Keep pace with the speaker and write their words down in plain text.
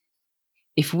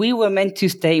If we were meant to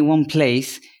stay in one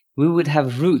place, we would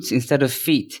have roots instead of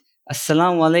feet.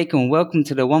 Assalamu alaikum. Welcome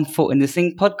to the One Foot in the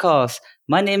Sink podcast.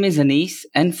 My name is Anis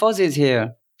and Foz is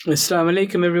here. Assalamu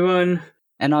alaikum, everyone.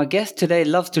 And our guest today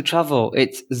loves to travel.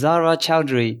 It's Zara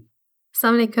Choudhary.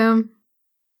 Assalamu alaikum.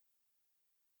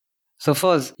 So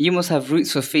Foz, you must have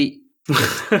roots for feet.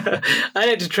 I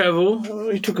like to travel. What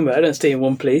are you talking about? I don't stay in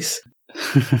one place.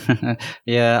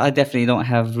 Yeah, I definitely don't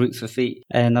have roots for feet.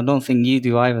 And I don't think you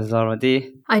do either, Zara, do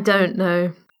you? I don't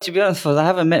know. To be honest, Foz, I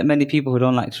haven't met many people who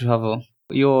don't like to travel.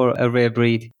 You're a rare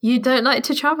breed. You don't like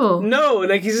to travel? No,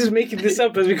 like he's just making this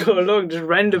up as we go along, just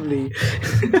randomly.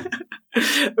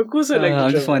 Of course I like to travel.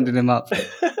 I'm just winding him up.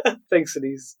 Thanks,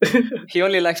 Elise. He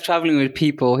only likes traveling with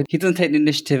people. He doesn't take the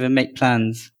initiative and make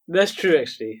plans. That's true,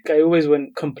 actually. I always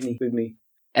want company with me.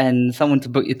 And someone to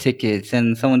book your tickets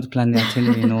and someone to plan the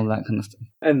itinerary and all that kind of stuff.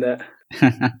 And that.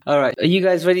 All right. Are you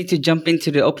guys ready to jump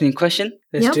into the opening question?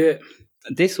 Let's do it.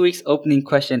 This week's opening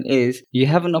question is, you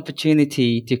have an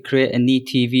opportunity to create a new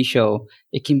TV show.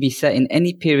 It can be set in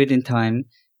any period in time.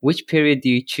 Which period do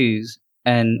you choose?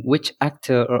 And which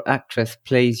actor or actress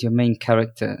plays your main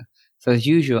character? So as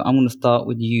usual, I'm going to start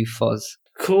with you, Foz.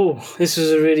 Cool. This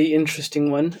was a really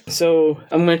interesting one. So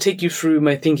I'm going to take you through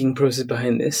my thinking process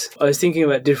behind this. I was thinking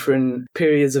about different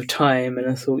periods of time and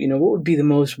I thought, what would be the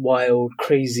most wild,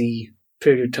 crazy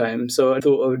period of time? So I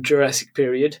thought of Jurassic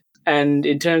period. And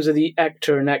in terms of the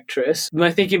actor and actress,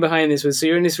 my thinking behind this was, so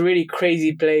you're in this really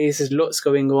crazy place, there's lots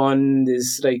going on,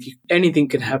 there's like anything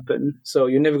can happen, so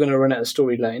you're never going to run out of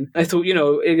storyline. I thought,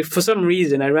 for some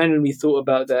reason, I randomly thought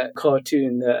about that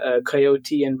cartoon, the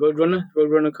Coyote and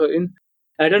Roadrunner cartoon.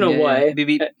 I don't know why.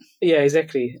 Yeah,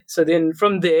 exactly. So then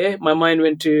from there, my mind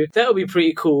went to, that would be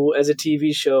pretty cool as a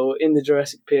TV show in the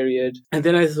Jurassic period. And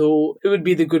then I thought, who would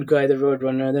be the good guy, the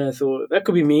Roadrunner? And then I thought, that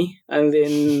could be me. And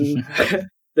then...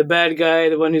 the bad guy,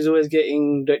 the one who's always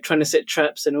trying to set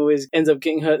traps and always ends up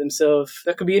getting hurt himself,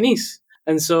 that could be Anis.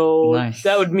 And so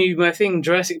That would be my thing,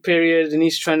 Jurassic period,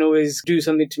 Anis trying to always do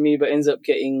something to me but ends up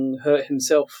getting hurt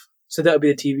himself. So that would be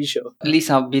a TV show. At least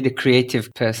I'll be the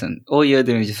creative person. All you're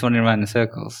doing is just running around in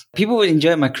circles. People would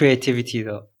enjoy my creativity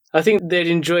though. I think they'd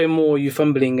enjoy more you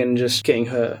fumbling and just getting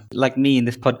hurt. Like me in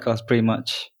this podcast, pretty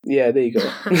much. Yeah, there you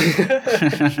go.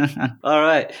 All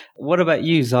right. What about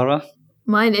you, Zara?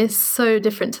 Mine is so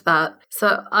different to that.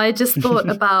 So I just thought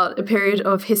about a period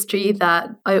of history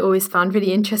that I always found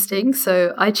really interesting.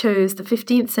 So I chose the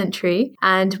 15th century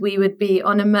and we would be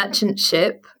on a merchant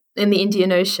ship in the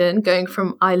Indian Ocean going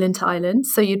from island to island.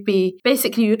 So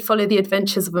you'd follow the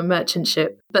adventures of a merchant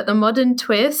ship. But the modern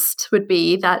twist would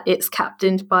be that it's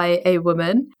captained by a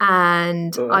woman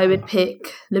and I would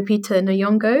pick Lupita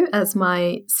Nyong'o as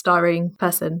my starring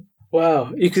person.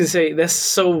 Wow, you can say that's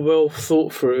so well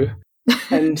thought through.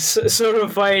 And so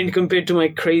refined compared to my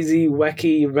crazy,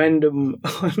 wacky, random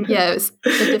one. Yeah, it was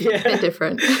a bit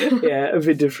different. Yeah, a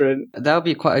bit different. That would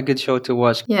be quite a good show to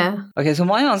watch. Yeah. Okay, so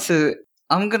my answer,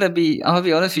 I'll be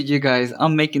honest with you guys.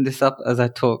 I'm making this up as I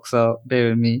talk, so bear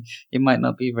with me. It might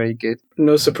not be very good.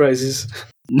 No surprises.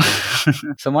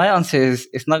 So my answer is,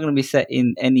 it's not going to be set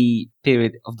in any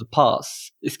period of the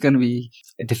past. It's going to be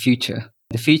the future.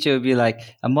 The future would be like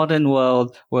a modern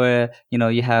world where,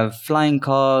 you have flying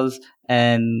cars.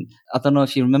 And I don't know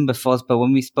if you remember, Foz, but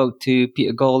when we spoke to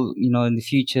Peter Gold, in the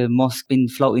future, mosque been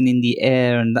floating in the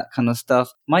air and that kind of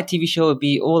stuff. My TV show would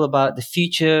be all about the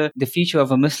future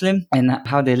of a Muslim and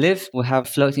how they live. We'll have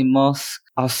floating mosques.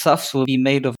 Our safs will be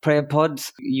made of prayer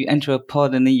pods. You enter a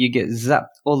pod and then you get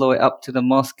zapped all the way up to the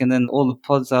mosque, and then all the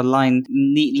pods are lined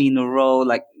neatly in a row,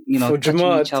 like, for touching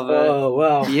Jamaat. each other. Oh,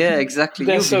 wow. Yeah, exactly.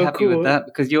 You'll be so happy cool. with that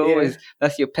because you're always,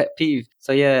 that's your pet peeve.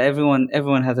 So yeah, everyone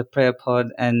has a prayer pod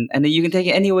and then you can take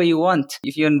it anywhere you want.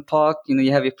 If you're in the park,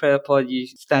 you have your prayer pod, you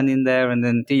stand in there and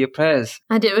then do your prayers.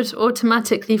 And it would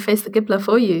automatically face the Qibla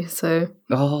for you. So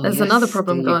there's another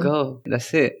problem gone. There you go.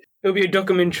 That's it. It'll be a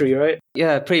documentary, right?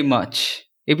 Yeah, pretty much.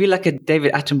 It'd be like a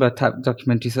David Attenborough type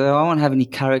documentary. So I won't have any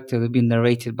character. It'll be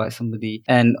narrated by somebody.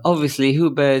 And obviously, who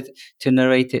better to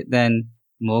narrate it than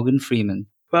Morgan Freeman?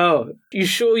 Wow. You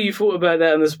sure you thought about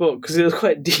that on the spot? Because it was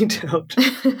quite detailed.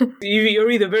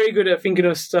 You're either very good at thinking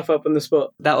of stuff up on the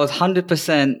spot. That was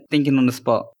 100% thinking on the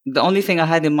spot. The only thing I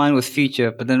had in mind was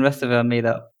future, but then the rest of it I made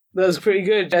up. That was pretty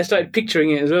good. I started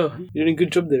picturing it as well. You're doing a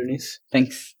good job there, Anis.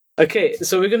 Thanks. Okay,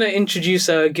 so we're going to introduce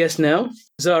our guest now.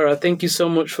 Zara, thank you so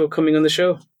much for coming on the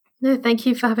show. No, thank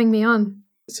you for having me on.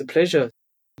 It's a pleasure.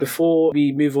 Before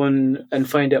we move on and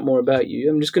find out more about you,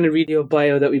 I'm just going to read your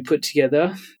bio that we put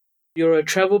together. You're a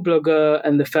travel blogger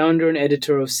and the founder and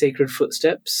editor of Sacred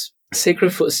Footsteps.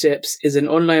 Sacred Footsteps is an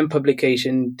online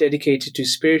publication dedicated to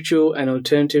spiritual and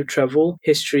alternative travel,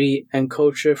 history, and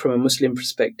culture from a Muslim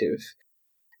perspective.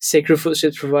 Sacred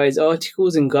Footsteps provides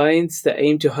articles and guides that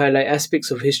aim to highlight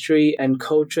aspects of history and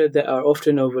culture that are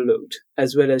often overlooked,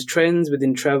 as well as trends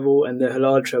within travel and the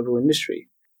halal travel industry.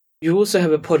 You also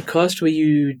have a podcast where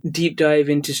you deep dive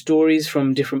into stories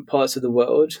from different parts of the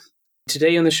world.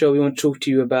 Today on the show, we want to talk to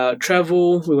you about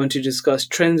travel. We want to discuss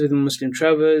trends with Muslim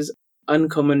travelers,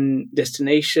 uncommon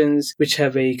destinations which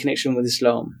have a connection with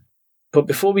Islam. But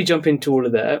before we jump into all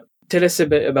of that, tell us a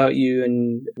bit about you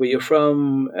and where you're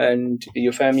from and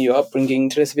your family, your upbringing.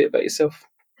 Tell us a bit about yourself.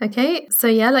 Okay, so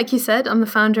yeah, like you said, I'm the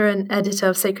founder and editor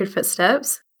of Sacred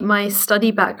Footsteps. My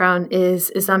study background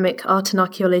is Islamic art and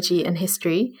archaeology and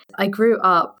history. I grew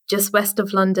up just west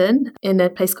of London in a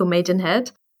place called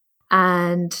Maidenhead.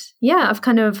 And yeah,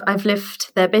 I've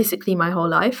lived there basically my whole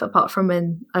life, apart from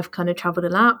when I've kind of traveled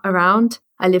around.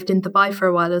 I lived in Dubai for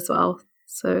a while as well.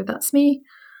 So that's me.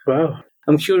 Wow.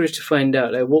 I'm curious to find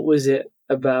out, like, what was it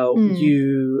about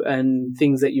you and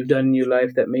things that you've done in your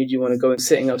life that made you want to go and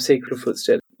setting up Sacred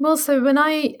Footsteps? Well, so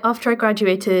after I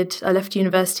graduated, I left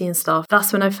university and stuff.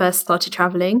 That's when I first started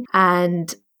traveling.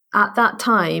 And at that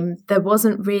time, there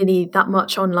wasn't really that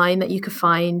much online that you could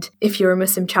find if you're a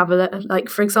Muslim traveler. Like,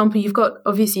 for example, you've got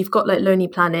like Lonely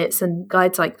Planets and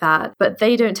guides like that, but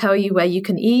they don't tell you where you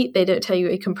can eat. They don't tell you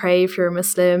where you can pray if you're a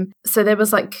Muslim. So there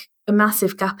was like a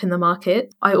massive gap in the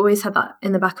market. I always had that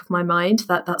in the back of my mind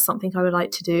that that's something I would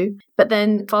like to do. But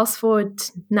then fast forward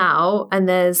now, and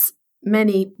there's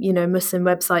many, Muslim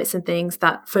websites and things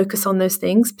that focus on those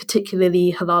things,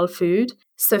 particularly halal food.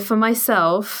 So for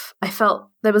myself, I felt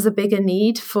there was a bigger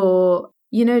need for,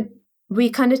 we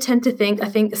kind of tend to think, I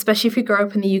think, especially if you grow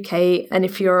up in the UK and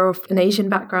if you're of an Asian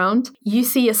background, you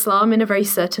see Islam in a very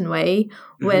certain way,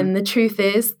 when the truth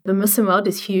is the Muslim world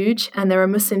is huge and there are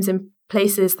Muslims in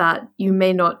places that you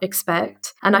may not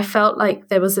expect. And I felt like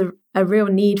there was a real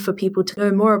need for people to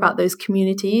know more about those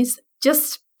communities,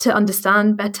 just to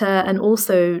understand better, and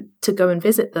also to go and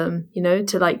visit them,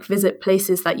 to like visit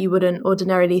places that you wouldn't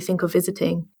ordinarily think of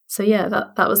visiting. So yeah,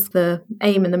 that was the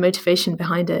aim and the motivation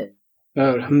behind it.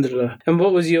 Oh, alhamdulillah. And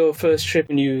what was your first trip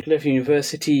when you left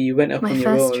university? You went up on your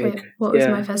own? My first trip. What was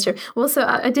my first trip? Well, so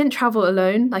I didn't travel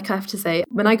alone, like I have to say.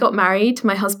 When I got married,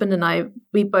 my husband and I,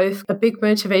 a big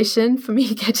motivation for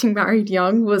me getting married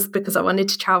young was because I wanted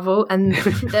to travel, and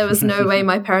there was no way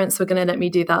my parents were going to let me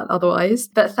do that otherwise.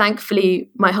 But thankfully,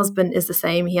 my husband is the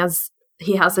same. He has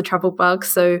a travel bug.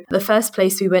 So the first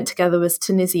place we went together was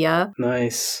Tunisia.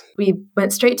 Nice. We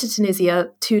went straight to Tunisia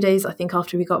 2 days, I think,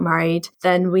 after we got married.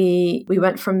 Then we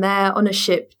went from there on a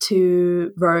ship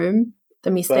to Rome.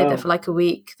 Then we stayed there for like a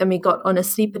week. Then we got on a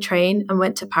sleeper train and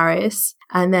went to Paris.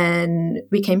 And then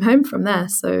we came home from there.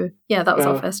 So yeah, that was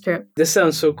our first trip. This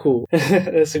sounds so cool.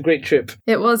 That's a great trip.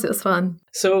 It was fun.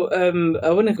 So I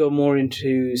want to go more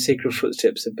into Sacred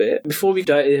Footsteps a bit. Before we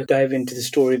dive into the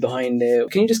story behind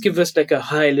it, can you just give us like a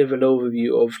high level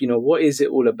overview of, what is it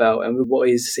all about and what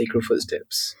is Sacred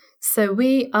Footsteps? So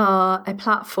we are a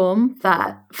platform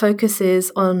that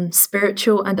focuses on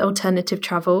spiritual and alternative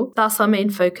travel. That's our main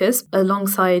focus,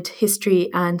 alongside history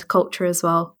and culture as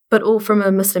well, but all from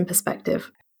a Muslim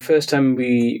perspective. First time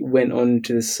we went on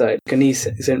to the site, Ganesh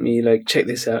sent me like, check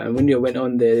this out. And when you went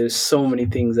on there's so many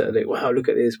things that are like, wow, look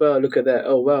at this. Wow, look at that.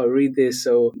 Oh, wow, read this.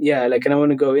 So yeah, and I want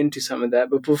to go into some of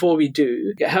that. But before we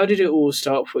do, how did it all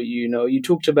start for you? You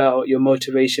talked about your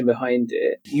motivation behind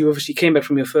it. You obviously came back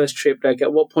from your first trip. Like,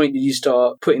 at what point did you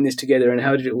start putting this together and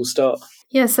how did it all start?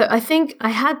 Yeah, so I think I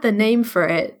had the name for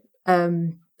it.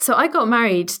 So I got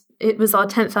married. It was our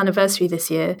 10th anniversary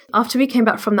this year. After we came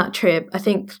back from that trip, I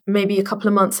think maybe a couple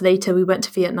of months later, we went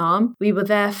to Vietnam. We were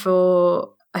there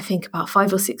for, I think, about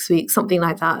 5 or 6 weeks, something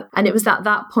like that. And it was at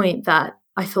that point that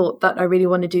I thought that I really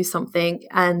want to do something.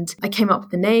 And I came up with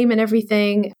the name and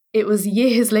everything. It was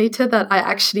years later that I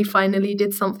actually finally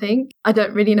did something. I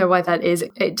don't really know why that is.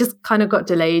 It just kind of got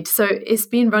delayed. So it's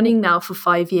been running now for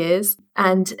 5 years.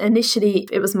 And initially,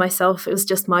 it was myself. It was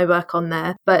just my work on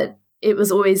there. But it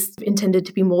was always intended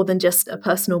to be more than just a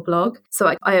personal blog.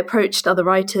 So I approached other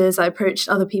writers, I approached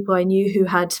other people I knew who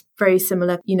had very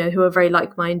similar, who were very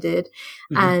like-minded.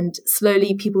 And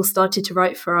slowly people started to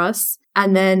write for us.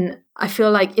 And then I feel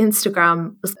like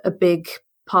Instagram was a big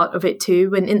part of it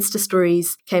too. When Insta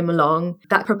stories came along,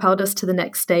 that propelled us to the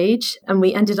next stage. And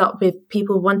we ended up with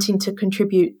people wanting to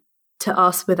contribute to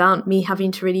us without me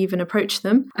having to really even approach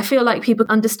them. I feel like people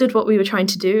understood what we were trying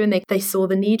to do and they saw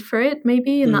the need for it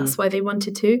maybe, and that's why they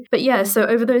wanted to. But yeah, so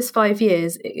over those 5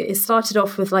 years, it started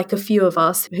off with like a few of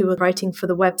us who were writing for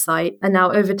the website. And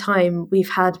now over time, we've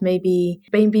had maybe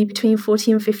between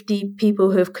 40 and 50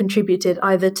 people who have contributed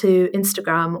either to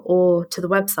Instagram or to the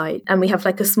website. And we have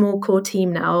like a small core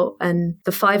team now, and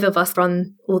the 5 of us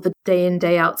run all the day in,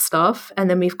 day out stuff. And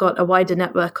then we've got a wider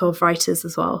network of writers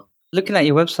as well. Looking at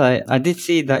your website, I did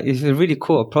see that it's a really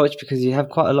cool approach because you have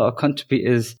quite a lot of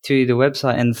contributors to the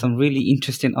website and some really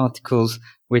interesting articles,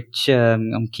 which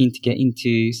I'm keen to get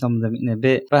into some of them in a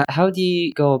bit. But how do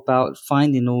you go about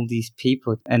finding all these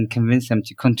people and convince them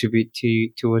to contribute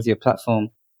towards your platform?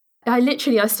 I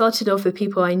started off with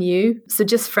people I knew. So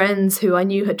just friends who I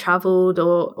knew had traveled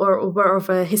or were of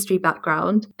a history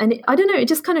background. And I don't know, it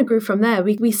just kind of grew from there.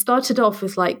 We started off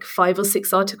with like 5 or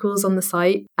 6 articles on the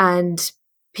site, and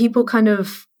people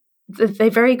they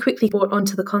very quickly bought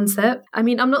onto the concept. I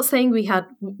mean, I'm not saying we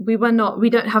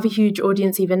don't have a huge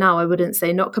audience even now, I wouldn't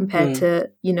say, not compared to,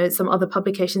 some other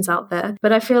publications out there.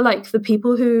 But I feel like the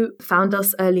people who found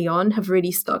us early on have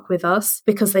really stuck with us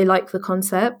because they like the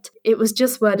concept. It was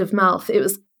just word of mouth. It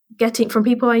was getting from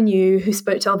people I knew who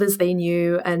spoke to others they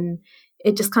knew, and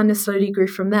it just kind of slowly grew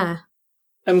from there.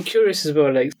 I'm curious as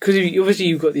well, like, because obviously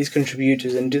you've got these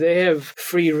contributors, and do they have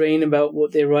free reign about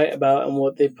what they write about and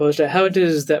what they post? Like, how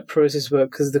does that process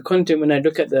work? Because the content, when I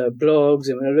look at the blogs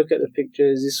and when I look at the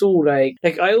pictures, it's all like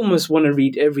I almost want to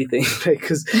read everything,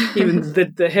 because even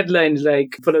the headline is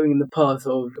like following in the path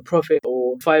of the Prophet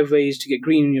or 5 ways to get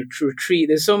green in your retreat.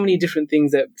 There's so many different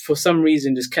things that for some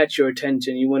reason just catch your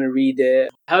attention. You want to read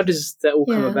it. How does that all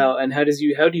come about, and how do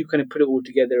you kind of put it all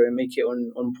together and make it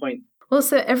on point? Well,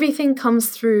 so everything comes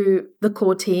through the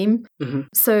core team. Mm-hmm.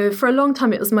 So for a long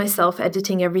time, it was myself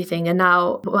editing everything. And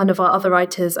now one of our other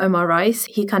writers, Omar Rice,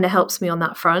 he kind of helps me on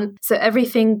that front. So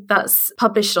everything that's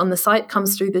published on the site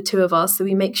comes through the 2 of us. So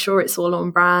we make sure it's all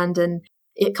on brand and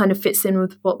it kind of fits in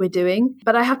with what we're doing.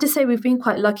 But I have to say we've been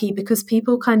quite lucky because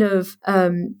people kind of,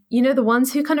 the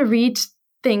ones who kind of read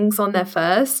things on there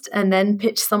first and then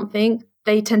pitch something,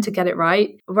 they tend to get it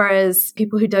right. Whereas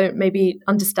people who don't maybe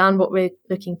understand what we're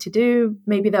looking to do,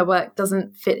 maybe their work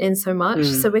doesn't fit in so much.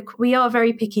 So we are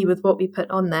very picky with what we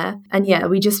put on there. And yeah,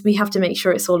 we have to make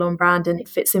sure it's all on brand and it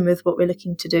fits in with what we're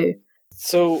looking to do.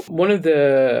 So one of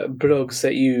the blogs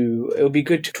that it would be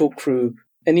good to talk through.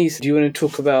 Anis, do you want to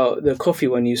talk about the coffee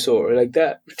one you saw? Like,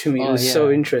 that to me was so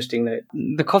interesting.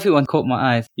 The coffee one caught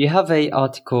my eyes. You have an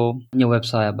article on your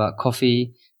website about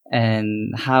coffee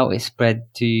and how it spread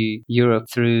to Europe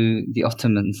through the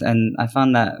Ottomans. And I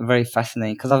found that very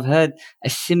fascinating because I've heard a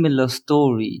similar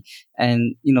story.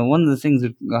 And, one of the things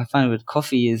that I find with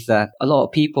coffee is that a lot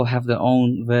of people have their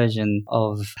own version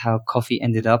of how coffee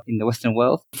ended up in the Western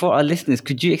world. For our listeners,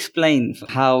 could you explain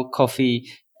how coffee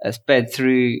spread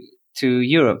through to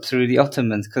Europe through the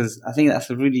Ottomans? Because I think that's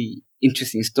a really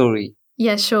interesting story.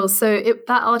 Yeah, sure. So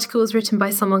that article was written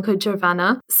by someone called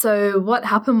Giovanna. So what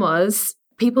happened was,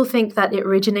 people think that it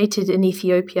originated in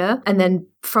Ethiopia, and then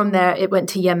from there it went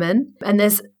to Yemen. And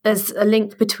there's a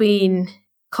link between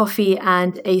coffee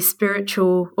and a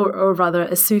spiritual, or rather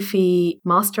a Sufi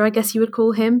master, I guess you would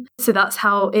call him. So that's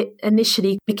how it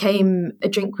initially became a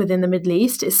drink within the Middle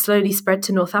East. It slowly spread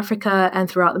to North Africa and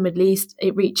throughout the Middle East.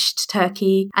 It reached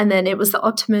Turkey. And then it was the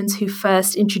Ottomans who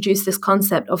first introduced this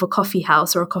concept of a coffee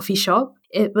house or a coffee shop.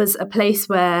 It was a place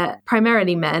where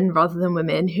primarily men rather than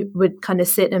women who would kind of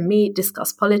sit and meet,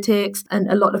 discuss politics, and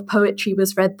a lot of poetry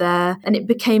was read there. And it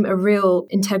became a real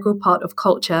integral part of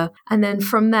culture. And then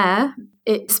from there,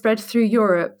 it spread through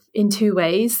Europe in 2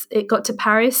 ways. It got to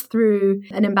Paris through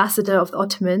an ambassador of the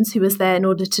Ottomans who was there in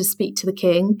order to speak to the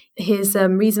king. His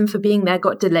reason for being there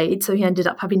got delayed, so he ended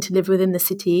up having to live within the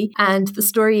city. And the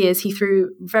story is he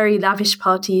threw very lavish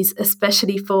parties,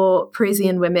 especially for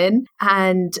Parisian women.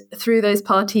 And through those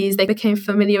parties, they became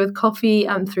familiar with coffee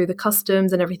and through the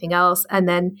customs and everything else. And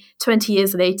then 20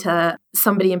 years later,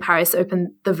 somebody in Paris opened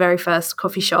the very first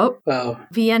coffee shop. Wow.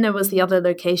 Vienna was the other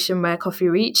location where coffee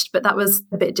reached, but that was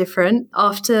a bit different.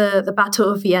 After the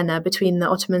Battle of Vienna between the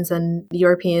Ottomans and the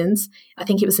Europeans, I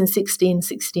think it was in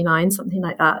 1669, something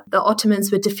like that, the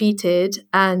Ottomans were defeated,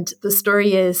 and the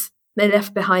story is they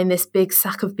left behind this big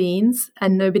sack of beans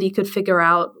and nobody could figure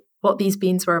out what these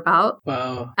beans were about.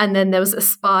 Wow. And then there was a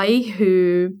spy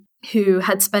who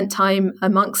had spent time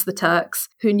amongst the Turks,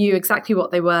 who knew exactly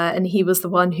what they were, and he was the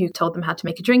one who told them how to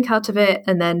make a drink out of it.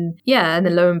 And then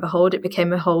lo and behold, it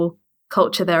became a whole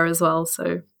culture there as well.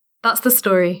 So That's the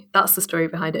story. That's the story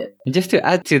behind it. And just to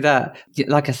add to that,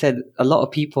 like I said, a lot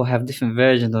of people have different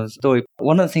versions of the story.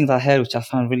 One of the things I heard, which I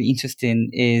found really interesting,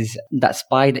 is that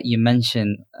spy that you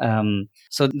mentioned.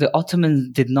 So the Ottomans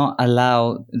did not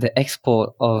allow the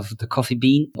export of the coffee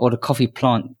bean or the coffee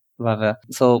plant, rather.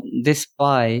 So this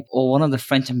spy, or one of the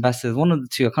French ambassadors, one of the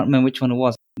two, I can't remember which one it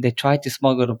was, they tried to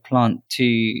smuggle the plant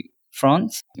to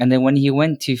France. And then when he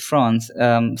went to France,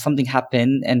 something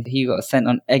happened and he got sent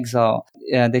on exile.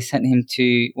 They sent him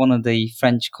to one of the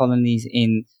French colonies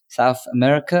in South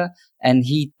America. And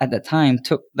he, at the time,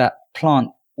 took that plant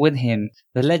with him.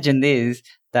 The legend is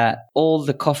that all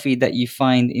the coffee that you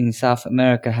find in South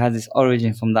America has its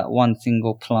origin from that one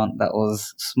single plant that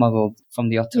was smuggled from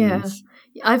the Ottomans. Yeah.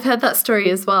 I've heard that story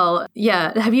as well.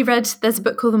 Yeah. Have you read, there's a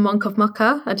book called The Monk of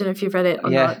Mocha? I don't know if you've read it or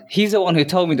not. He's the one who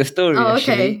told me the story,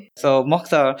 actually. Okay. So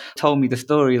Mokhtar told me the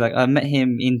story. Like, I met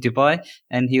him in Dubai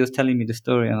and he was telling me the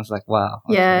story and I was like, wow.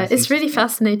 Okay, yeah, it's really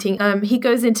fascinating. He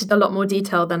goes into a lot more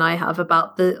detail than I have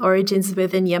about the origins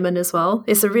within Yemen as well.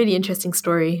 It's a really interesting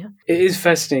story. It is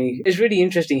fascinating. It's really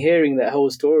interesting hearing that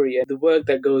whole story and the work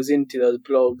that goes into those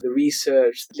blogs, the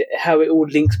research, how it all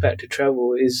links back to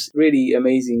travel is really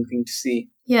amazing thing to see.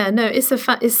 Yeah, no,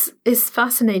 it's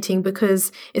fascinating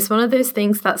because it's one of those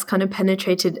things that's kind of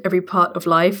penetrated every part of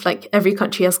life. Like every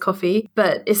country has coffee,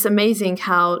 but it's amazing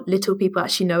how little people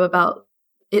actually know about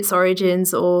its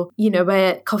origins or,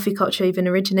 where coffee culture even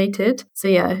originated. So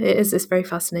yeah, it's very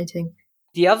fascinating.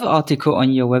 The other article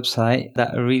on your website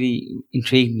that really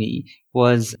intrigued me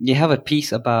was you have a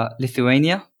piece about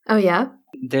Lithuania. Oh, yeah?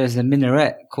 There's a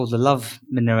minaret called the Love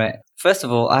Minaret. First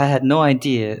of all, I had no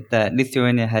idea that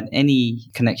Lithuania had any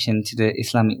connection to the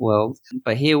Islamic world.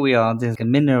 But here we are, there's a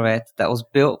minaret that was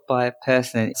built by a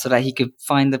person so that he could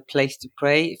find a place to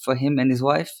pray for him and his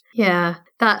wife. Yeah,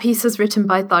 that piece was written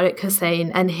by Tariq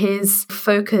Hussein, and his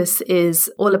focus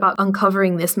is all about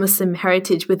uncovering this Muslim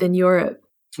heritage within Europe.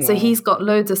 So he's got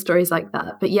loads of stories like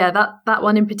that. But yeah, that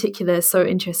one in particular is so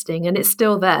interesting and it's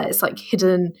still there. It's like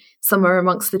hidden somewhere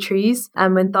amongst the trees.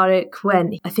 And when Tariq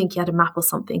went, I think he had a map or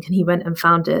something and he went and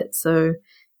found it. So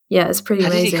yeah, it's pretty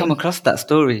amazing. How did he come across that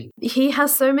story? He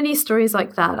has so many stories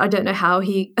like that. I don't know how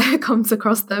he comes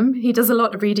across them. He does a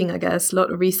lot of reading, I guess, a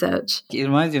lot of research. It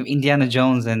reminds me of Indiana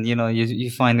Jones and,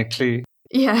 you find a clue.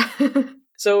 Yeah.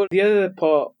 So the other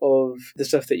part of the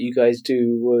stuff that you guys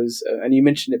do was, and you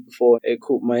mentioned it before, it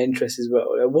caught my interest as well.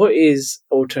 What is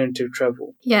alternative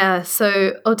travel? Yeah,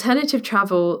 so alternative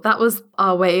travel, that was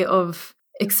our way of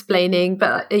explaining.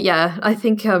 But yeah, I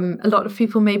think a lot of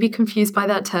people may be confused by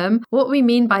that term. What we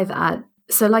mean by that,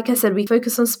 so like I said, we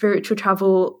focus on spiritual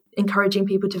travel, encouraging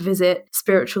people to visit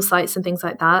spiritual sites and things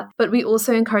like that. But we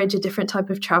also encourage a different type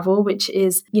of travel, which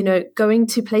is, going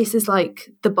to places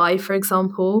like Dubai, for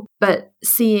example, but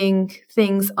seeing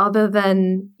things other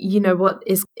than, what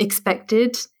is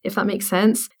expected, if that makes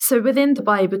sense. So within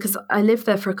Dubai, because I lived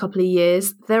there for a couple of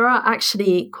years, there are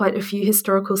actually quite a few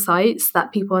historical sites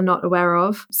that people are not aware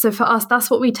of. So for us,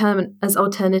 that's what we term as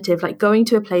alternative, like going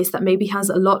to a place that maybe has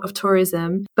a lot of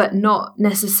tourism, but not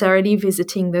necessarily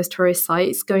visiting those tourist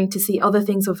sites, going to see other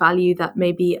things of value that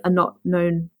maybe are not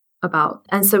known about.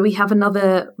 And so we have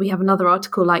another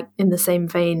article like in the same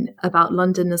vein about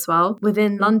London as well.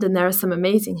 Within London, there are some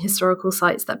amazing historical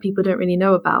sites that people don't really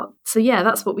know about. So yeah,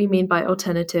 that's what we mean by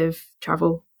alternative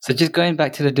travel. So just going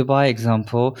back to the Dubai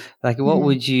example, like what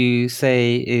would you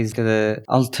say is the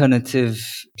alternative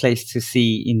place to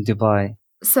see in Dubai?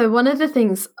 So one of the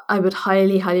things I would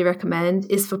highly, highly recommend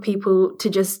is for people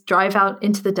to just drive out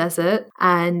into the desert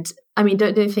and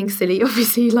don't do anything silly.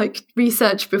 Obviously, like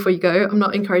research before you go. I'm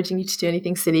not encouraging you to do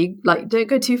anything silly. Like don't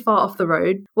go too far off the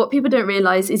road. What people don't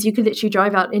realize is you could literally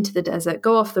drive out into the desert,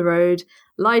 go off the road,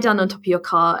 lie down on top of your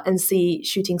car and see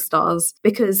shooting stars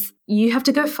because you have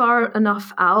to go far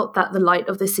enough out that the light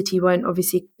of the city won't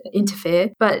obviously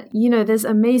interfere. But, there's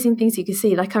amazing things you can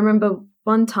see. Like I remember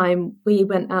one time we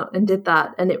went out and did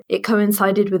that and it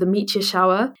coincided with a meteor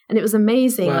shower and it was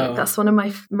amazing. Wow. Like that's one of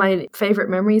my favorite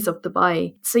memories of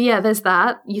Dubai. So yeah, there's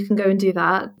that. You can go and do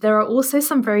that. There are also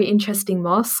some very interesting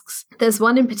mosques. There's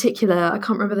one in particular, I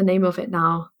can't remember the name of it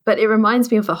now, but it reminds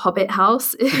me of a Hobbit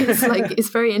house. It's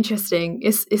very interesting.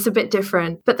 It's a bit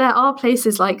different. But there are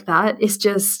places like that. It's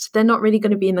just, they're not really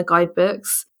going to be in the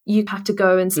guidebooks. You have to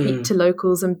go and speak to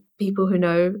locals and people who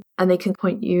know, and they can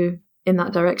point you in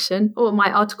that direction. Or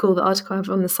the article I have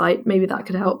on the site, maybe that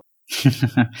could help.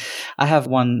 I have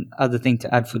one other thing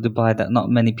to add for Dubai that not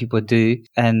many people do,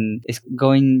 and it's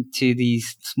going to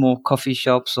these small coffee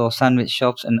shops or sandwich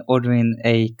shops and ordering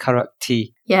a karak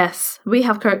tea. Yes, we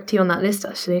have karak tea on that list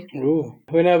actually. Ooh.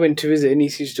 When I went to visit,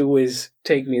 Anis used to always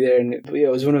take me there, and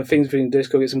it was one of the things we let's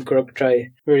go get some karak try.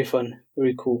 Very fun,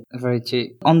 very cool. Very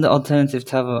cheap. On the alternative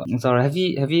travel, Zara, have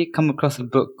you come across a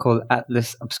book called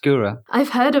Atlas Obscura? I've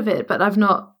heard of it, but I've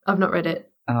not read it.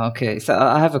 Oh, okay, so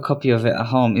I have a copy of it at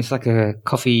home. It's like a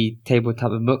coffee table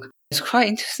type of book. It's quite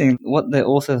interesting what the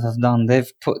authors have done.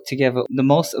 They've put together the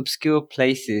most obscure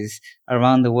places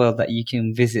around the world that you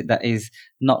can visit that is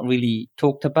not really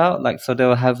talked about. Like, so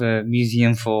they'll have a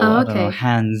museum for, I don't know,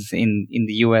 hands in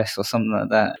the US or something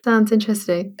like that. Sounds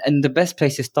interesting. And the best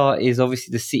place to start is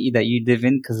obviously the city that you live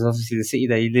in, because obviously the city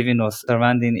that you live in or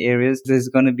surrounding areas, there's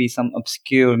going to be some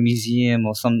obscure museum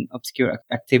or some obscure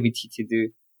activity to do.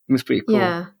 It was pretty cool.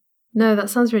 Yeah. No, that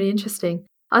sounds really interesting.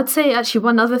 I'd say actually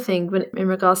one other thing in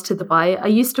regards to Dubai, I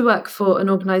used to work for an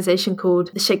organisation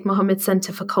called the Sheikh Mohammed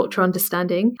Centre for Cultural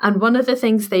Understanding. And one of the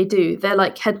things they do, their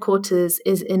like headquarters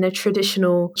is in a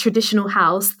traditional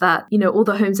house that, you know, all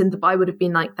the homes in Dubai would have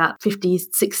been like that 50,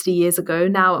 60 years ago.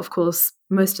 Now, of course,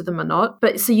 most of them are not.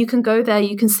 But so you can go there,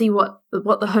 you can see what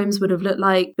the homes would have looked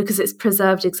like because it's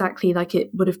preserved exactly like it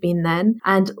would have been then.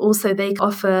 And also they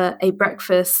offer a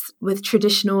breakfast with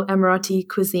traditional Emirati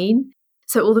cuisine.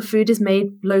 So all the food is made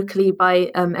locally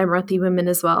by Emirati women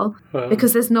as well,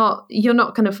 because you're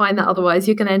not going to find that otherwise.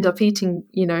 You're going to end up eating,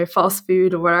 you know, fast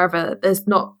food or wherever. There's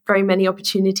not very many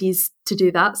opportunities to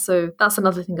do that. So that's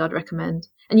another thing I'd recommend.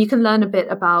 And you can learn a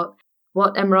bit about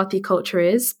what Emirati culture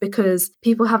is, because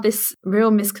people have this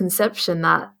real misconception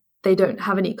that they don't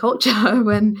have any culture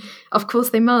when of course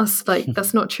they must. Like,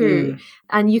 that's not true.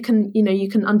 And you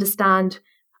can understand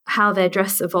how their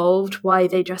dress evolved, why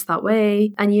they dress that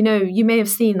way. And, you know, you may have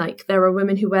seen, like, there are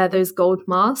women who wear those gold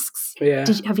masks. Yeah.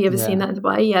 Have you ever seen that in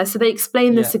Dubai? Yeah. So they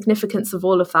explain the significance of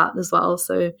all of that as well.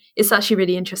 So it's actually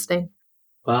really interesting.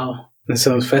 Wow. That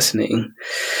sounds fascinating.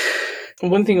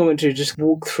 One thing I want to just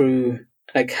walk through,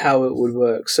 like, how it would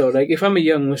work. So, like, if I'm a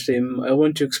young Muslim, I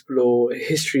want to explore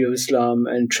history of Islam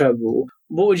and travel.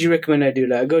 What would you recommend I do?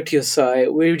 Like, I go to your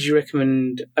site. Where would you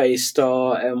recommend I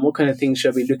start? And what kind of things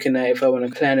should I be looking at if I want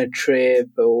to plan a trip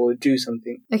or do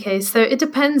something? Okay, so it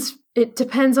depends. It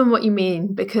depends on what you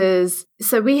mean, because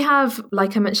so we have,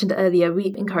 like I mentioned earlier,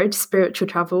 we encourage spiritual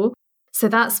travel. So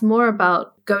that's more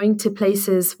about going to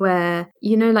places where,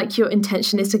 you know, like your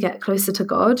intention is to get closer to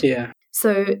God. Yeah.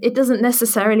 So it doesn't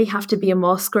necessarily have to be a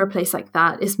mosque or a place like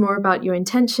that. It's more about your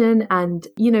intention and,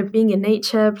 you know, being in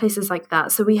nature, places like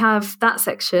that. So we have that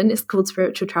section. It's called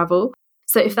spiritual travel.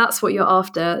 So if that's what you're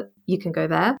after, you can go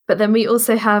there. But then we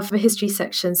also have a history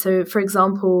section. So, for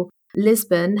example,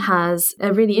 Lisbon has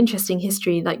a really interesting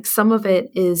history. Like, some of it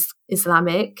is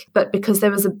Islamic, but because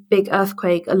there was a big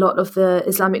earthquake, a lot of the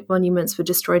Islamic monuments were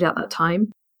destroyed at that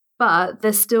time. But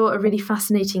there's still a really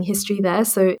fascinating history there.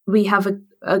 So we have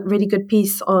a really good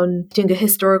piece on doing a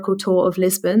historical tour of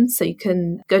Lisbon. So you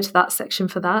can go to that section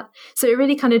for that. So it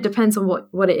really kind of depends on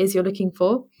what it is you're looking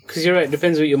for. Because you're right, it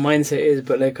depends what your mindset is.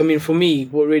 But, like, I mean, for me,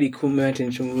 what really caught my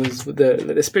attention was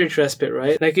the spiritual aspect,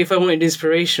 right? Like, if I wanted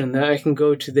inspiration, that I can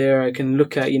go to there, I can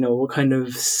look at, you know, what kind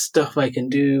of stuff I can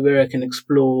do, where I can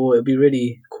explore. It'd be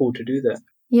really cool to do that.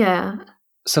 Yeah.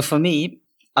 So for me,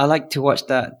 I like to watch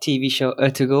that TV show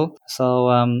Ertugrul. So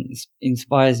it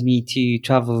inspires me to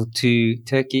travel to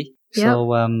Turkey. Yep.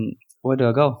 So where do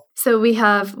I go? So we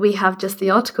have just the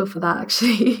article for that,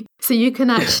 actually. So you can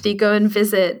actually go and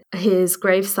visit his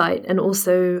gravesite, and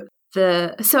also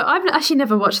so I've actually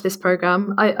never watched this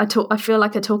program. I feel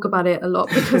like I talk about it a lot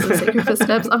because of Sacred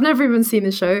Footsteps. I've never even seen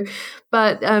the show,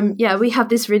 but yeah, we have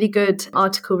this really good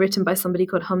article written by somebody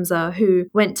called Hamza, who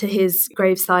went to his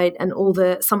gravesite, and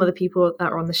some of the people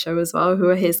that are on the show as well, who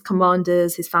are his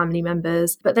commanders, his family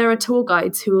members. But there are tour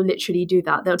guides who will literally do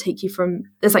that. They'll take you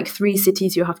there's like 3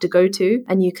 cities you have to go to,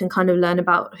 and you can kind of learn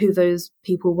about who those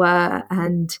people were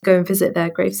and go and visit their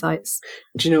gravesites.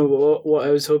 Do you know what I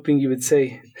was hoping you would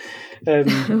say?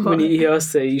 When he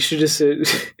asked that, you should just said,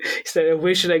 he's like,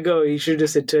 where should I go? He should have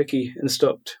just said Turkey and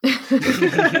stopped.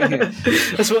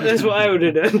 That's what I would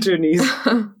have done to Anis.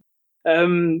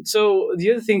 So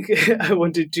the other thing I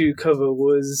wanted to cover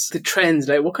was the trends.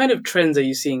 Like, what kind of trends are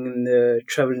you seeing in the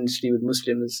travel industry with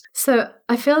Muslims? So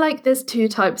I feel like there's 2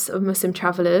 types of Muslim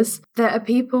travelers. There are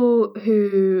people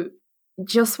who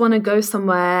just want to go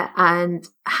somewhere and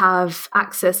have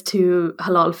access to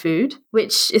halal food,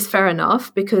 which is fair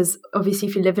enough, because obviously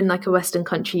if you live in like a Western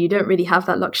country, you don't really have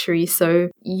that luxury. So,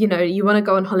 you know, you want to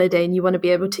go on holiday and you want to be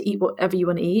able to eat whatever you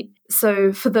want to eat.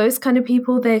 So for those kind of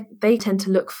people, they tend to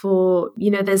look for,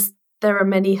 you know, there's there are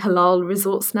many halal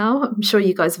resorts now. I'm sure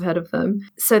you guys have heard of them.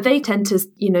 So they tend to,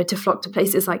 to flock to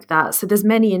places like that. So there's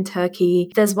many in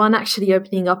Turkey. There's one actually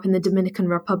opening up in the Dominican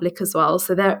Republic as well.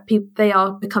 So they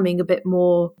are becoming a bit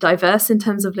more diverse in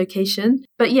terms of location.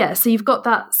 But yeah, so you've got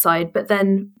that side. But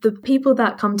then the people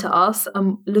that come to us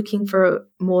are looking for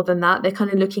more than that. They're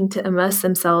kind of looking to immerse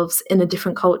themselves in a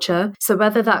different culture. So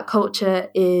whether that culture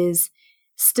is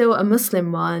still a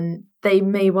Muslim one, they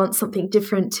may want something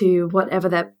different to whatever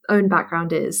their own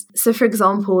background is. So for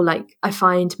example, like I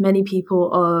find many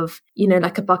people of,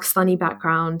 like a Pakistani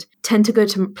background tend to go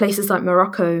to places like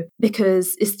Morocco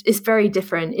because it's very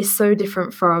different. It's so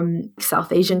different from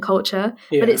South Asian culture,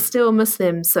 but it's still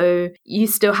Muslim. So you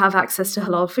still have access to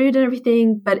halal food and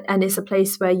everything, and it's a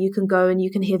place where you can go and you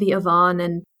can hear the adhan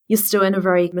and you're still in a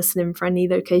very Muslim friendly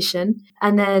location.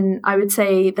 And then I would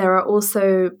say there are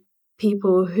also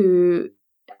people who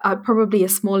are probably a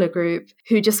smaller group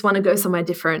who just want to go somewhere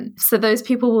different. So those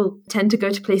people will tend to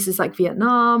go to places like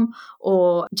Vietnam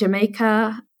or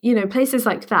Jamaica, places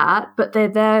like that, but they're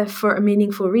there for a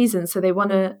meaningful reason. So they want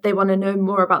to know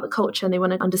more about the culture and they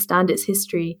want to understand its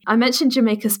history. I mentioned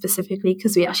Jamaica specifically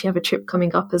because we actually have a trip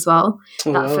coming up as well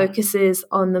that focuses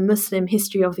on the Muslim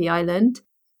history of the island.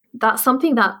 That's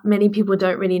something that many people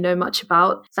don't really know much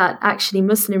about, that actually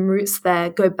Muslim roots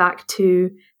there go back to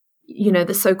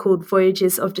the so-called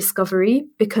voyages of discovery,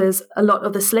 because a lot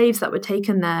of the slaves that were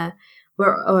taken there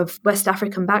were of West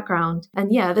African background.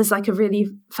 And yeah, there's like a really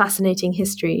fascinating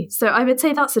history. So I would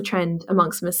say that's a trend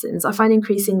amongst Muslims. I find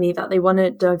increasingly that they want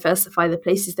to diversify the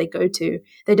places they go to.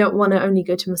 They don't want to only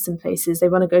go to Muslim places. They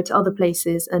want to go to other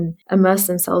places and immerse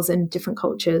themselves in different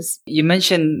cultures. You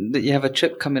mentioned that you have a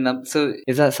trip coming up. So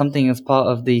is that something as part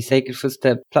of the Sacred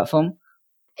Footstep platform?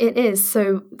 It is.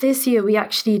 So this year we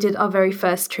actually did our very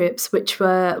first trips,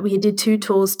 we did 2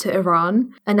 tours to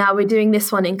Iran. And now we're doing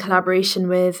this one in collaboration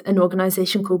with an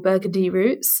organization called Burgundy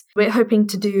Roots. We're hoping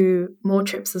to do more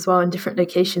trips as well in different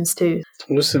locations too.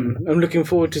 Awesome. I'm looking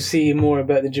forward to see more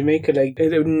about the Jamaica.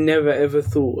 I would never ever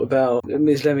thought about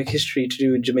Islamic history to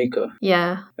do in Jamaica.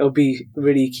 Yeah. I'll be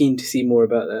really keen to see more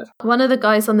about that. One of the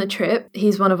guys on the trip,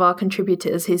 he's one of our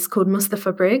contributors. He's called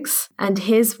Mustafa Briggs, and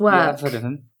his work... Yeah, I've heard of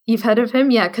him. You've heard of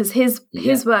him? Yeah, because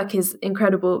his work is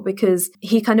incredible because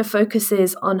he kind of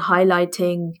focuses on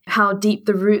highlighting how deep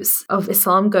the roots of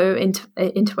Islam go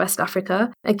into West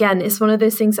Africa. Again, it's one of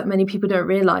those things that many people don't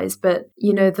realize, but,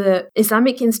 the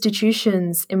Islamic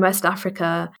institutions in West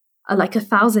Africa are like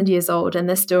 1,000 years old and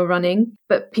they're still running,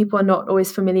 but people are not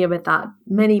always familiar with that.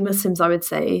 Many Muslims, I would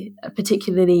say,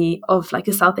 particularly of like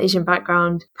a South Asian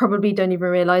background, probably don't even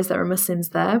realize there are Muslims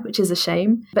there, which is a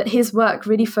shame. But his work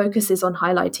really focuses on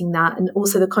highlighting that and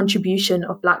also the contribution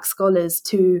of Black scholars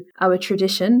to our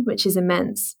tradition, which is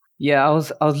immense. Yeah, I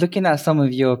was looking at some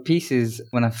of your pieces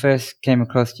when I first came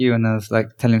across you, and I was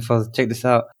like telling Foz, check this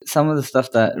out. Some of the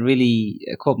stuff that really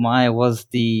caught my eye was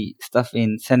the stuff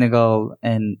in Senegal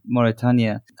and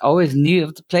Mauritania. I always knew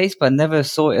of the place, but I never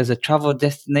saw it as a travel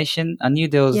destination. I knew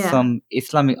there was some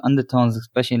Islamic undertones,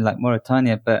 especially in like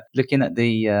Mauritania, but looking at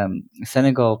the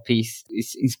Senegal piece,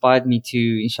 it's inspired me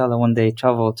to, inshallah, one day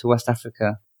travel to West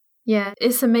Africa. Yeah,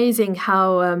 it's amazing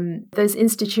how those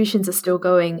institutions are still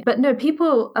going. But no,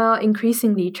 people are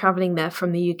increasingly traveling there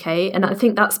from the UK. And I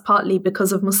think that's partly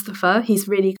because of Mustafa. He's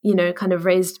really, kind of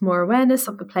raised more awareness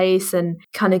of the place and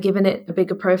kind of given it a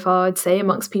bigger profile, I'd say,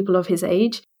 amongst people of his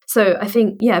age. So I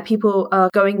think, people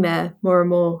are going there more and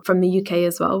more from the UK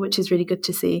as well, which is really good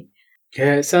to see.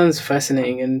 Yeah, it sounds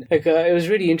fascinating. And it was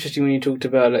really interesting when you talked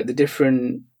about like the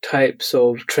different types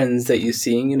of trends that you're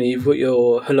seeing. You've got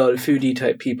your halal foodie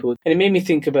type people. And it made me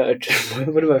think about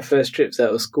one of my first trips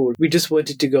out of school. We just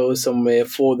wanted to go somewhere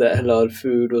for that halal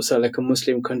food or so like a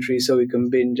Muslim country so we can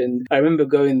binge. And I remember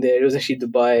going there, it was actually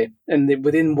Dubai. And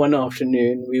within one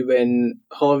afternoon, we went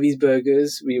Harvey's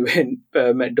Burgers, we went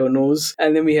McDonald's,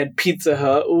 and then we had Pizza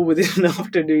Hut all within an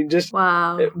afternoon. Just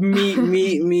wow.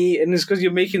 me. And it's because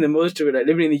you're making the most of it. Like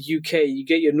living in the UK, you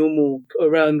get your normal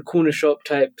around corner shop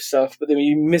type stuff, but then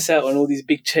you miss out on all these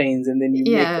big chains, and then you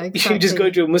just go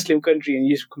to a Muslim country and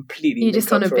you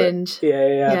just want to binge.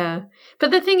 Yeah.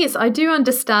 But the thing is, I do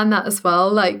understand that as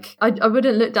well. Like I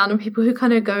wouldn't look down on people who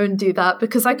kind of go and do that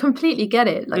because I completely get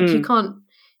it. Like you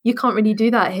can't really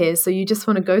do that here, so you just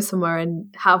want to go somewhere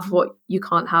and have what you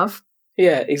can't have.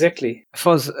 Yeah, exactly.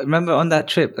 Foz, remember on that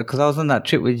trip, because I was on that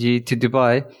trip with you to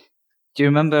Dubai, do you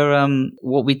remember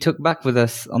what we took back with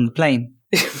us on the plane?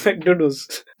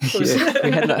 McDonald's. Yeah,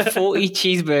 we had like 40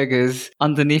 cheeseburgers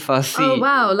underneath our seat. Oh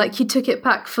wow! Like you took it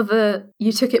back to the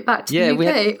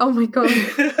UK. Oh my god!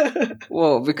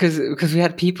 Well, because we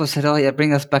had people said, "Oh yeah,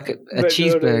 bring us back a McDonald's,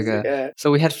 cheeseburger." yeah.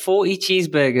 So we had 40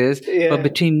 cheeseburgers, Yeah. but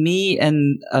between me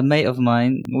and a mate of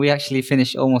mine, we actually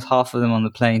finished almost half of them on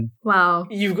the plane. Wow!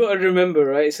 You've got to remember,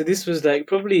 right? So this was like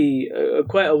probably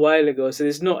quite a while ago. So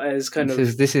it's not as kind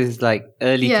This is like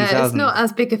early 2000s. It's not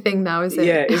as big a thing now, is it?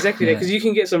 Yeah, exactly. Yeah. Because you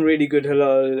can get some really good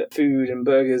halal food and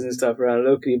burgers and stuff around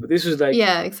locally, but this was like,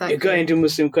 Yeah, exactly. you're going to a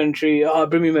Muslim country,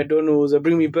 bring me McDonald's or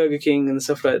bring me Burger King and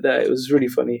stuff like that. It was really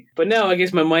funny. But now I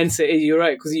guess my mindset is, you're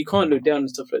right, because you can't look down and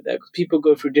stuff like that, because people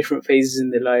go through different phases in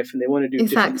their life and they want to do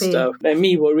different stuff. Like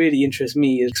me, what really interests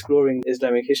me is exploring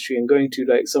Islamic history and going to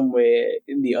like somewhere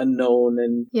in the unknown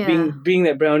and being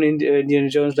that brown Indiana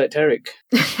Jones like Tarek.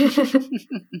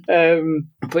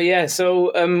 But yeah,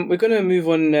 so we're going to move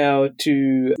on now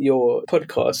to your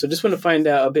podcast. So just want to find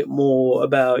out a bit more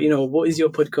about, what is your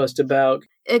podcast about?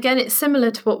 Again, it's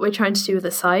similar to what we're trying to do with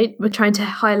the site. We're trying to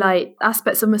highlight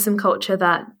aspects of Muslim culture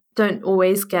that don't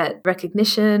always get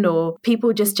recognition or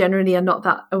people just generally are not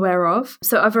that aware of.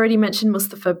 So I've already mentioned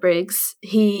Mustafa Briggs.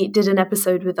 He did an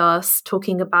episode with us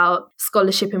talking about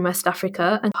scholarship in West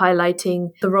Africa and highlighting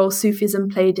the role Sufism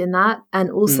played in that,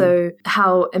 and also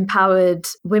how empowered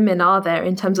women are there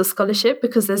in terms of scholarship,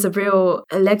 because there's a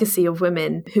legacy of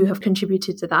women who have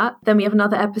contributed to that. Then we have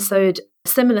another episode,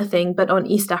 similar thing, but on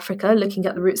East Africa, looking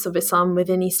at the roots of Islam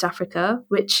within East Africa,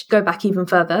 which go back even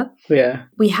further. Yeah.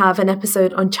 We have an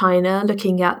episode on China,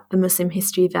 looking at the Muslim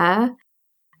history there.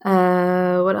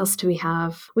 What else do we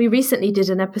have? We recently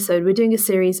did an episode, we're doing a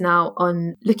series now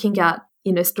on looking at,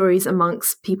 stories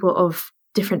amongst people of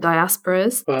different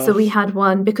diasporas. Wow. So we had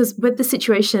one, because with the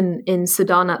situation in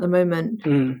Sudan at the moment,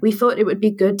 we thought it would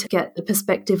be good to get the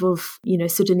perspective of,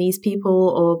 Sudanese people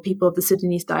or people of the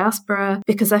Sudanese diaspora,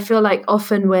 because I feel like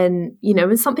often when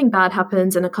something bad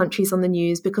happens and a country's on the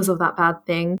news because of that bad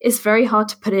thing, it's very hard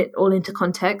to put it all into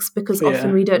context, because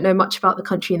often we don't know much about the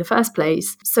country in the first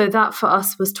place. So that for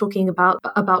us was talking about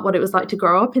what it was like to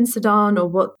grow up in Sudan, or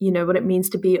what it means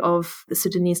to be of the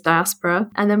Sudanese diaspora.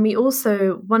 And then we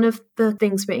also, one of the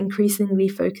things we're increasingly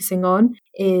focusing on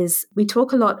is we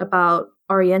talk a lot about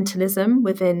Orientalism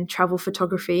within travel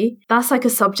photography. That's like a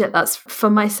subject that's, for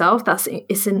myself,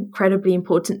 it's incredibly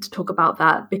important to talk about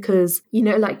that, because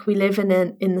like we live in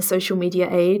the social media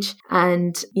age,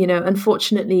 and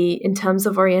unfortunately in terms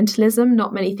of Orientalism,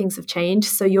 not many things have changed.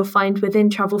 So you'll find within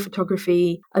travel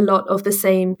photography a lot of the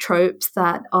same tropes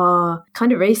that are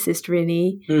kind of racist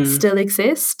really still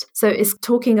exist. So it's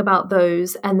talking about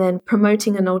those and then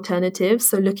promoting an alternative.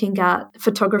 So looking at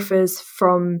photographers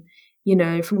from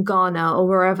Ghana or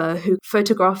wherever, who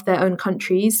photograph their own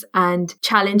countries and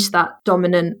challenge that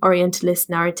dominant Orientalist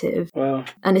narrative. Wow.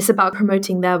 And it's about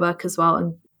promoting their work as well.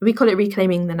 And we call it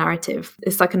Reclaiming the Narrative.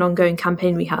 It's like an ongoing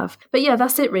campaign we have. But yeah,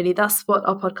 that's it really. That's what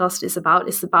our podcast is about.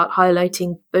 It's about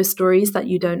highlighting those stories that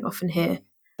you don't often hear.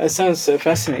 That sounds so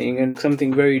fascinating and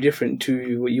something very different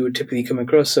to what you would typically come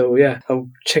across. So yeah, I'll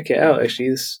check it out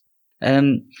actually.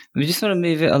 We just want to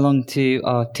move it along to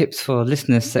our tips for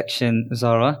listeners section,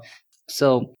 Zara.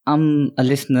 So I'm a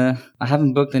listener. I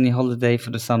haven't booked any holiday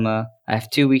for the summer. I have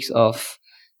 2 weeks off.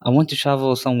 I want to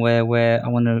travel somewhere where I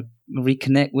want to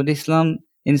reconnect with Islam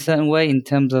in a certain way, in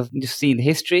terms of just seeing the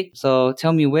history. So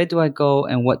tell me, where do I go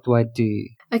and what do I do?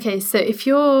 Okay, so if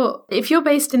you're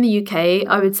based in the UK,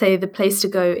 I would say the place to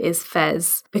go is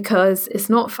Fez, because it's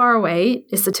not far away.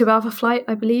 It's a 2-hour flight,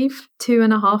 I believe,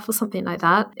 2.5 or something like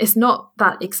that. It's not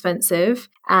that expensive,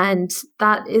 and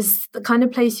that is the kind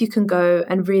of place you can go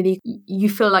and really you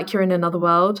feel like you're in another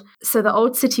world. So the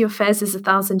old city of Fez is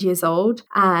 1,000 years old,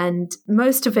 and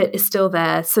most of it is still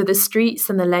there. So the streets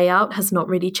and the layout has not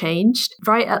really changed.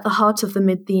 Right at the heart of the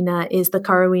Medina is the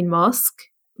Qaraween Mosque,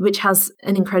 which has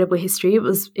an incredible history.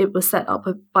 It was set up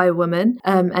by a woman,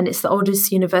 and it's the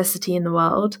oldest university in the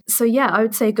world. So yeah, I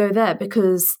would say go there,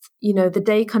 because the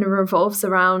day kind of revolves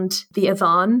around the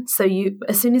adhan. So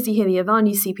as soon as you hear the adhan,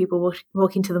 you see people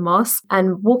walking to the mosque,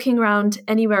 and walking around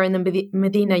anywhere in the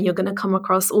Medina, you're going to come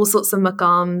across all sorts of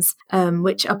maqams,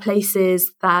 which are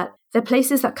places that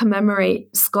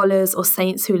commemorate scholars or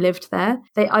saints who lived there.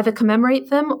 They either commemorate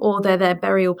them or they're their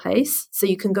burial place, so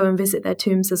you can go and visit their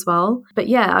tombs as well. But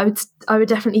yeah, I would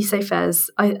definitely say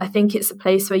Fez. I think it's a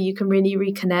place where you can really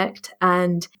reconnect,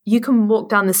 and you can walk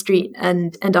down the street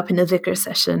and end up in a dhikr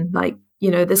session. Like,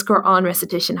 there's Quran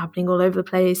recitation happening all over the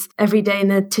place. Every day in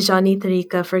the Tijani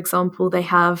Tariqa, for example, they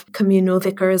have communal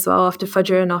dhikr as well after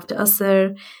Fajr and after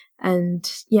Asr.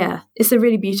 And yeah, it's a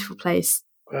really beautiful place.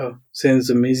 Wow, sounds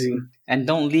amazing. And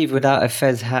don't leave without a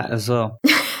Fez hat as well.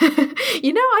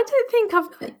 I don't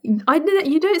think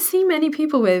you don't see many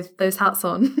people with those hats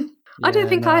on. I don't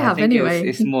think I have anyway.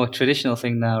 It's more traditional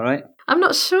thing now, right? I'm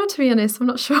not sure, to be honest. I'm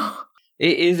not sure.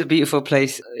 It is a beautiful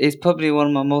place. It's probably one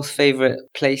of my most favorite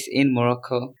place in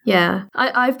Morocco. Yeah,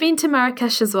 I've been to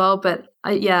Marrakesh as well, but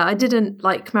I didn't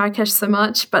like Marrakesh so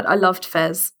much, but I loved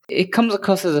Fez. It comes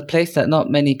across as a place that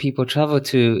not many people travel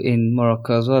to in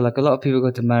Morocco as well. Like a lot of people go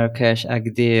to Marrakesh,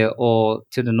 Agadir, or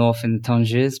to the north in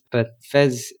Tangiers, but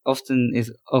Fez often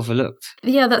is overlooked.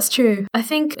 Yeah, that's true. I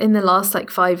think in the last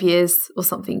 5 years or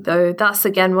something, though, that's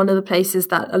again one of the places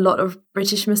that a lot of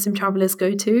British Muslim travelers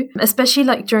go to,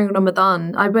 especially during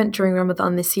Ramadan. I went during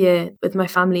Ramadan this year with my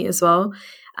family as well.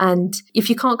 And if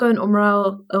you can't go on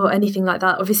Umrah or anything like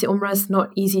that, obviously Umrah is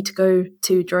not easy to go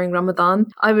to during Ramadan.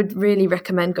 I would really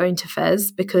recommend going to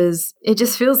Fez because it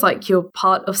just feels like you're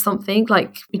part of something.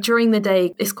 During the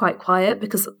day, it's quite quiet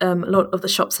because a lot of the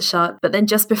shops are shut. But then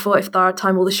just before iftar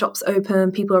time, all the shops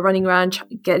open, people are running around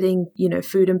getting,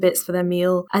 food and bits for their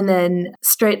meal. And then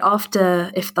straight after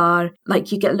iftar,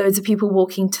 you get loads of people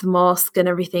walking to the mosque and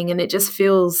everything. And it just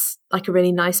feels like a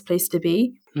really nice place to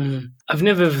be. I've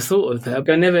never ever thought of that.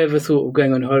 I never ever thought of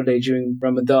going on holiday during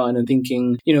Ramadan and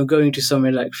thinking, going to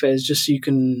somewhere like Fez just so you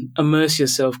can immerse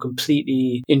yourself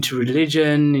completely into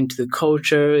religion, into the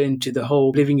culture, into the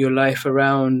whole living your life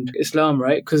around Islam,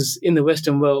 right? Because in the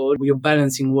Western world, you're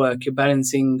balancing work, you're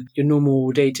balancing your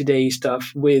normal day-to-day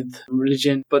stuff with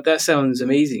religion. But that sounds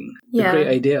amazing. Yeah. A great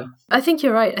idea. I think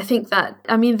you're right. I think that,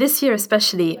 this year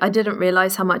especially, I didn't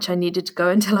realize how much I needed to go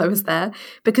until I was there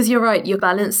because you're right, you're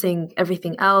balancing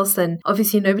everything else and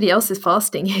obviously nobody else is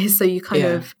fasting here. So you kind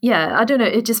of, I don't know,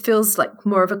 it just feels like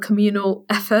more of a communal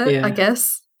effort, I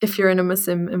guess, if you're in a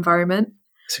Muslim environment.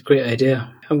 It's a great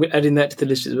idea. I'm adding that to the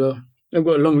list as well. I've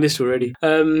got a long list already.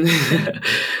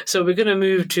 So we're going to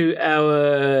move to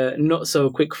our not so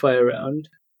quick fire round.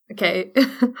 Okay.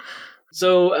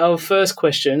 So our first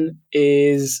question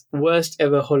is worst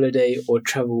ever holiday or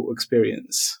travel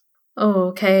experience? Oh,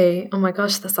 okay. Oh my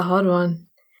gosh, that's a hard one.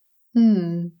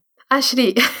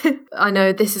 Actually, I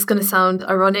know this is going to sound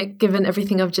ironic given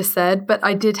everything I've just said, but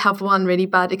I did have one really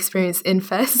bad experience in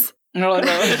Fez. Oh,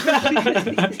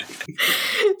 no.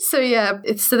 So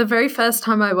it's the very first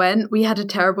time I went, we had a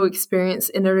terrible experience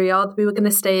in a riad we were going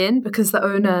to stay in because the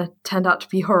owner turned out to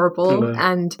be horrible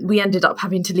and we ended up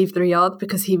having to leave the riad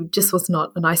because he just was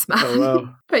not a nice man. Oh,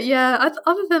 wow. But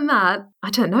other than that, I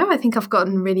don't know. I think I've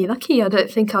gotten really lucky. I don't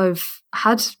think I've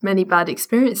had many bad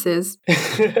experiences.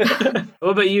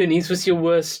 What about you, Anis? What's your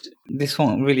worst? This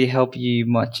won't really help you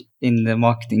much in the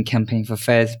marketing campaign for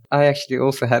Fez. I actually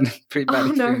also had a pretty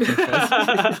bad experience in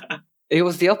Fez. It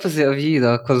was the opposite of you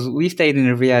though, because we stayed in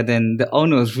Riyadh and the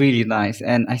owner was really nice.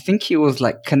 And I think he was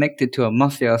connected to a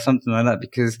mafia or something like that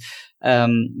because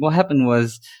what happened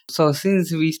was, so as soon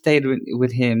as we stayed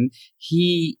with him,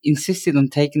 he insisted on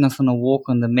taking us on a walk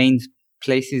on the main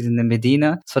places in the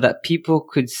Medina so that people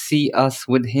could see us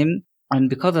with him. And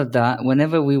because of that,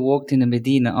 whenever we walked in the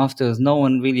Medina afterwards, no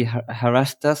one really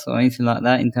harassed us or anything like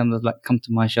that in terms of come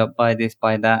to my shop, buy this,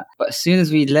 buy that. But as soon as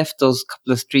we left those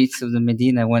couple of streets of the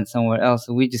Medina and went somewhere else,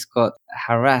 we just got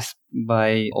harassed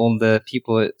by all the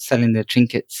people selling their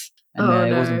trinkets. And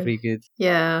it wasn't very good.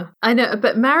 Yeah, I know.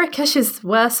 But Marrakesh is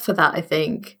worse for that, I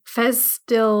think. Fez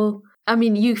still...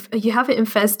 you have it in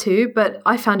Fez too, but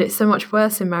I found it so much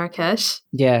worse in Marrakesh.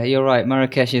 Yeah, you're right.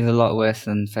 Marrakesh is a lot worse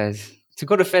than Fez. So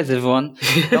go to Fez, everyone.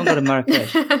 Don't go to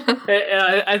Marrakesh.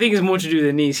 I think it's more to do with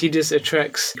Anis. He just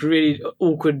attracts really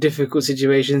awkward, difficult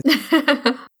situations.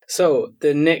 So,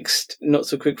 the next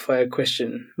not-so-quick-fire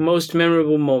question. Most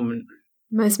memorable moment?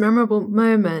 Most memorable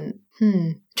moment?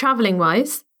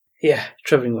 Travelling-wise? Yeah,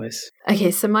 travelling-wise. Okay,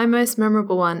 so my most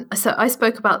memorable one. So I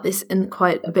spoke about this in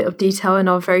quite a bit of detail in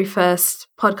our very first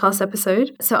podcast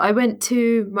episode. So I went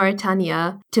to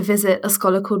Mauritania to visit a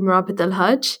scholar called Murabit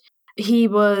al-Hajj.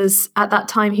 At that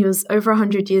time, he was over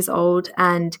 100 years old,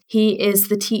 and he is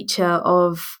the teacher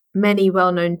of many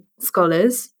well-known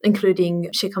scholars, including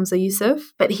Sheikh Hamza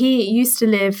Yusuf. But he used to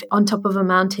live on top of a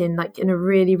mountain, in a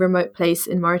really remote place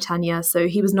in Mauritania. So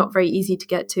he was not very easy to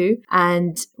get to.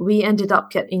 And we ended up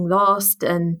getting lost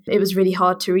and it was really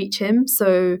hard to reach him.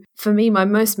 So for me, my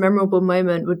most memorable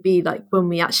moment would be when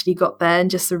we actually got there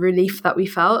and just the relief that we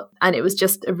felt. And it was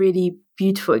just a really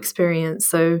beautiful experience.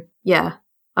 So yeah,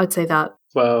 I'd say that.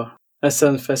 Wow. That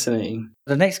sounds fascinating.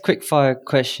 The next quickfire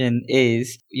question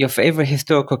is your favorite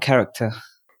historical character.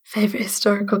 Favorite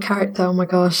historical character? Oh my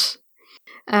gosh.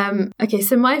 Okay,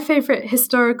 so my favorite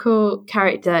historical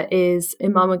character is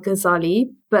Imam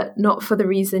Ghazali, but not for the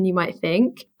reason you might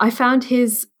think. I found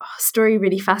his story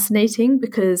really fascinating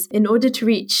because in order to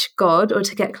reach God or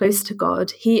to get close to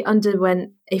God, he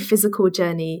underwent a physical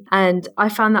journey. And I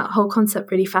found that whole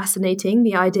concept really fascinating,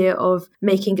 the idea of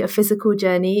making a physical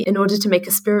journey in order to make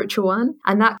a spiritual one.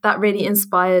 And that really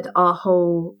inspired our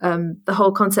whole, the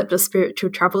whole concept of spiritual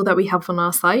travel that we have on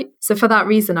our site. So for that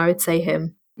reason, I would say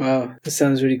him. Wow, that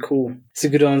sounds really cool. It's a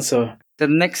good answer. The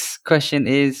next question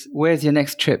is, where's your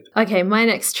next trip? Okay, my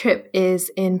next trip is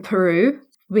in Peru.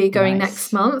 We're going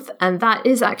next month, and that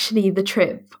is actually the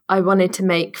trip I wanted to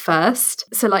make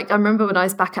first. So like, I remember when I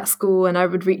was back at school and I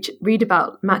would read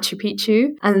about Machu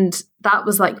Picchu, and that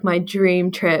was like my dream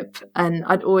trip and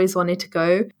I'd always wanted to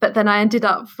go. But then I ended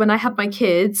up, when I had my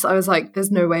kids, I was like,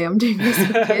 there's no way I'm doing this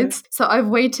with kids. So I've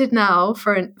waited now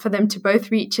for them to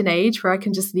both reach an age where I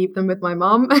can just leave them with my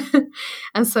mom.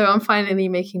 And so I'm finally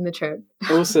making the trip.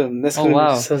 Awesome. That's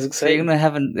wow. Sounds exciting. So you're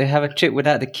going to have a trip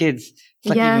without the kids. It's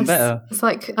like even better. It's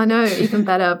like, I know, even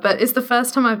better. But it's the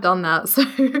first time I've done that. So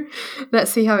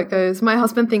let's see how it goes. My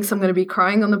husband thinks I'm going to be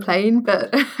crying on the plane, but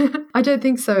I don't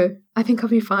think so. I think I'll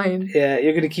be fine. Yeah,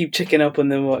 you're going to keep checking up on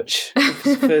them, watch. It's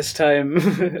the first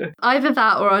time. Either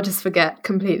that or I'll just forget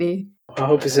completely. I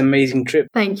hope it's an amazing trip.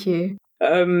 Thank you.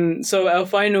 So our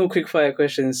final quickfire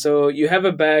question. So you have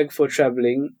a bag for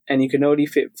traveling and you can only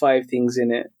fit 5 things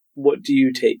in it. What do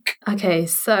you take? Okay,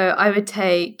 so I would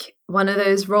take one of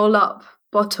those roll-up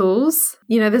bottles.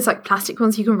 You know, there's like plastic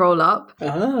ones you can roll up.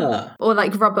 Or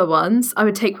like rubber ones. I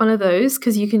would take one of those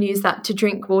because you can use that to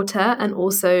drink water, and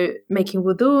also making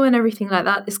wudu and everything like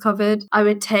that is covered. I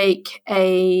would take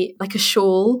a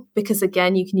shawl because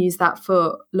again, you can use that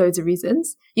for loads of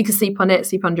reasons. You can sleep on it,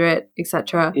 sleep under it,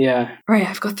 etc. Yeah. Right,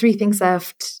 I've got 3 things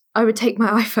left. I would take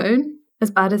my iPhone, as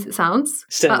bad as it sounds.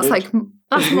 Standard.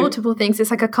 That's multiple things. It's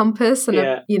like a compass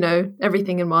and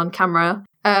everything in one, camera.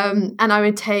 And I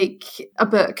would take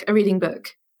a reading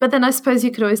book. But then I suppose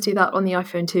you could always do that on the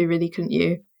iPhone too, really, couldn't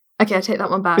you? Okay, I take that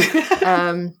one back.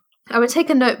 I would take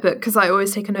a notebook because I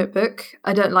always take a notebook.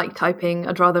 I don't like typing.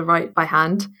 I'd rather write by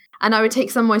hand. And I would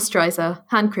take some moisturizer,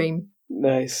 hand cream.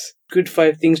 Nice. Good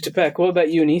 5 things to pack. What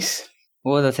about you, Nice?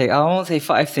 What would I take? I won't say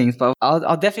 5 things, but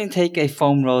I'll definitely take a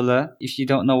foam roller. If you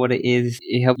don't know what it is,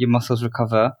 it helps your muscles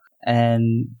recover.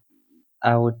 And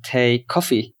I would take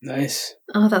coffee. Nice.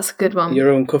 Oh, that's a good one. Your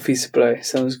own coffee supply.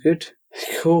 Sounds good.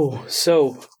 Cool.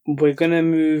 So we're going to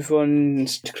move on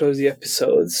to close the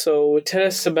episode. So tell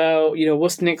us about,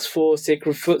 what's next for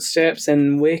Sacred Footsteps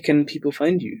and where can people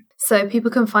find you? So people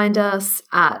can find us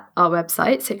at our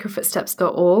website,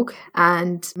 sacredfootsteps.org,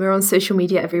 and we're on social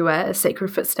media everywhere as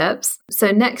Sacred Footsteps.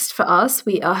 So next for us,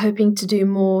 we are hoping to do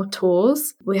more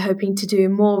tours. We're hoping to do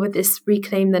more with this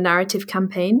Reclaim the Narrative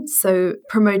campaign. So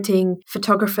promoting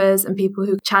photographers and people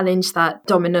who challenge that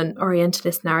dominant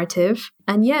Orientalist narrative.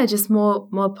 And just more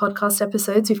podcast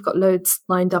episodes. We've got loads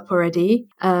lined up already.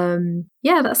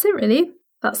 That's it really.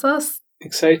 That's us.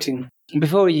 Exciting.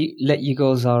 Before we let you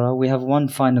go, Zara, we have one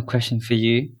final question for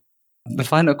you. The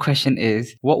final question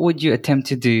is, what would you attempt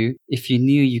to do if you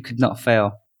knew you could not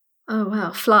fail? Oh,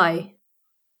 wow. Fly.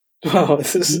 Wow,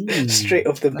 this is straight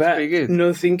off the bat. Pretty good.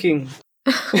 No thinking.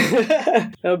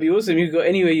 That would be awesome. You could go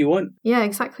anywhere you want. Yeah,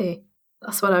 exactly.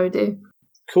 That's what I would do.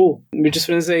 Cool. We just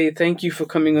want to say thank you for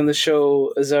coming on the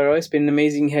show, Zara. It's been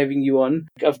amazing having you on.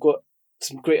 I've got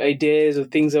some great ideas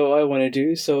of things that I want to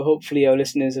do. So hopefully our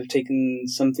listeners have taken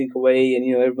something away and,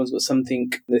 everyone's got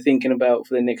something they're thinking about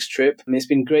for the next trip. And it's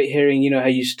been great hearing, how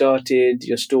you started,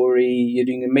 your story. You're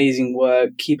doing amazing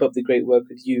work. Keep up the great work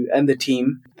with you and the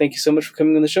team. Thank you so much for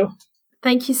coming on the show.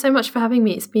 Thank you so much for having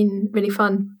me. It's been really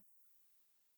fun.